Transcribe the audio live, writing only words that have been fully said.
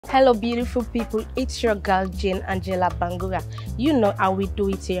Hello beautiful people, it's your girl Jane Angela Bangura. You know how we do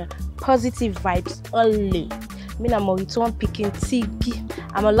it here. Positive vibes only. I'm a return picking TP.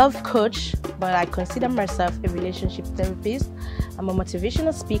 I'm a love coach, but I consider myself a relationship therapist. I'm a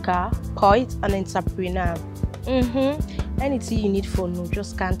motivational speaker, poet, and entrepreneur. Anything you need for no,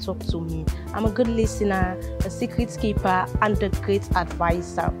 just can't talk to me. I'm a good listener, a secret keeper, and a great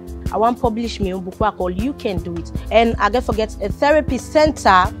advisor. I want to publish my own book called You Can Do It. And I get forget a therapy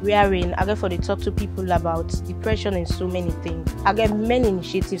center wherein I get for to talk to people about depression and so many things. I get many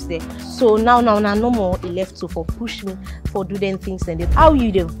initiatives there. So now no more left to for push me for doing things and how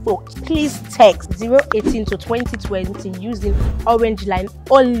you dey vote. Please text 018 to 2020 using orange line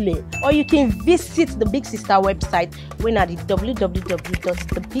only. Or you can visit the Big Sister website when at the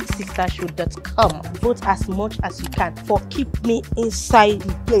www.thebigsistershow.com. Vote as much as you can for keep me inside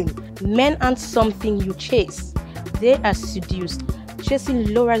the game. Men aren't something you chase, they are seduced.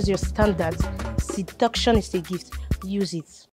 Chasing lowers your standards. Seduction is a gift. Use it.